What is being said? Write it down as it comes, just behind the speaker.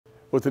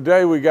Well,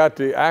 today we got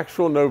the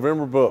actual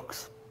November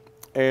books,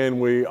 and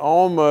we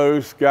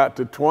almost got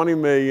to 20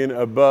 million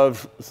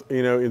above,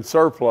 in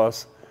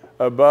surplus,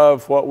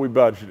 above what we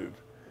budgeted.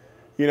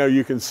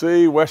 You can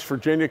see West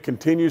Virginia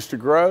continues to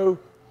grow.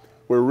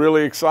 We're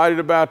really excited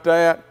about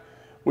that.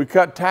 We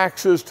cut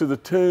taxes to the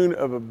tune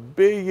of $1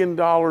 billion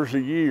a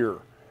year.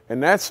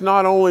 And that's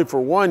not only for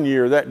 1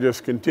 year, that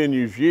just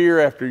continues year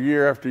after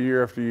year after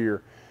year after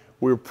year.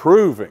 We're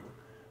proving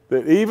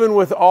that even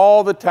with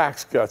all the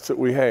tax cuts that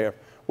we have,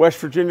 West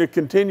Virginia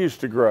continues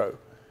to grow.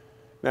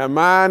 Now,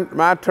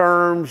 my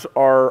terms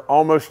are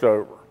almost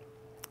over,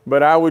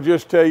 but I would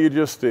just tell you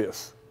just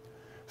this.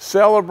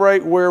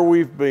 Celebrate where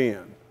we've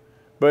been,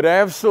 but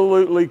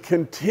absolutely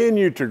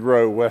continue to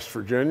grow West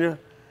Virginia.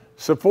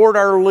 Support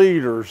our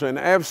leaders and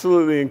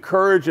absolutely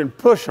encourage and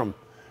push them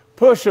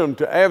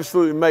to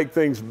absolutely make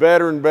things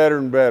better and better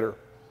and better.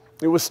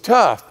 It was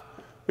tough.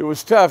 It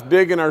was tough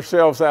digging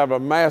ourselves out of a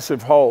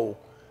massive hole,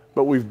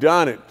 but we've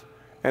done it.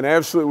 And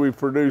absolutely we've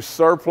produced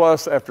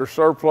surplus after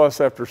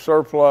surplus after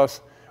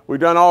surplus.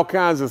 We've done all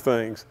kinds of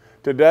things.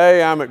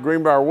 Today I'm at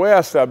Greenbrier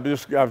West. I've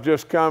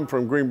just come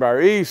from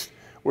Greenbrier East.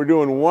 We're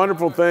doing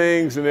wonderful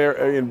things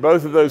in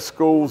both of those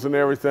schools and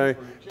everything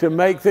to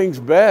make things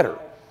better.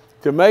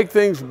 To make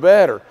things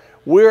better.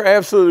 We're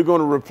absolutely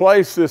going to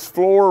replace this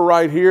floor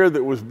right here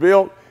that was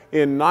built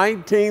in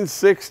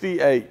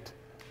 1968.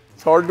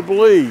 It's hard to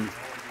believe.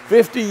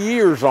 50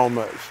 years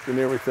almost and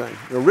everything.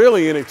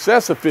 Really in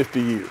excess of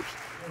 50 years.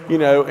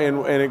 And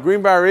at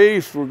Greenbrier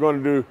East, we're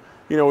going to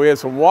do, we had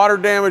some water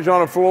damage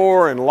on the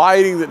floor and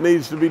lighting that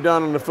needs to be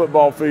done on the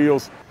football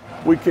fields.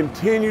 We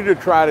continue to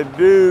try to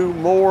do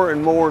more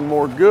and more and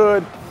more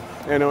good,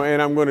 and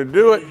I'm going to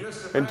do it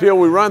until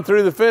we run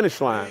through the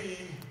finish line.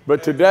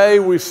 But today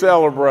we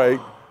celebrate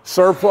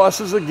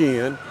surpluses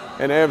again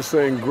and have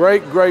seen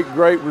great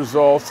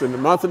results in the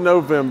month of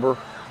November,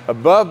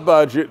 above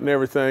budget and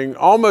everything,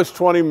 almost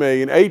 20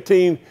 million,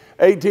 18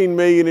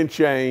 million and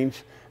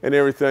change and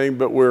everything,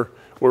 but we're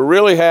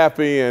really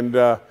happy, and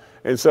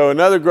so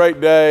another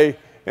great day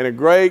and a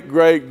great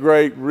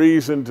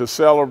reason to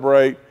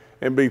celebrate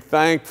and be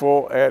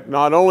thankful at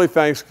not only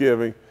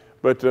Thanksgiving,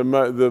 but the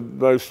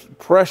most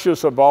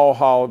precious of all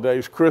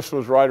holidays,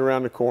 Christmas right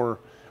around the corner.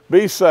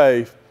 Be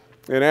safe,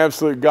 and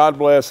absolutely God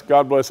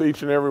bless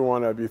each and every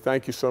one of you.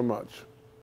 Thank you so much.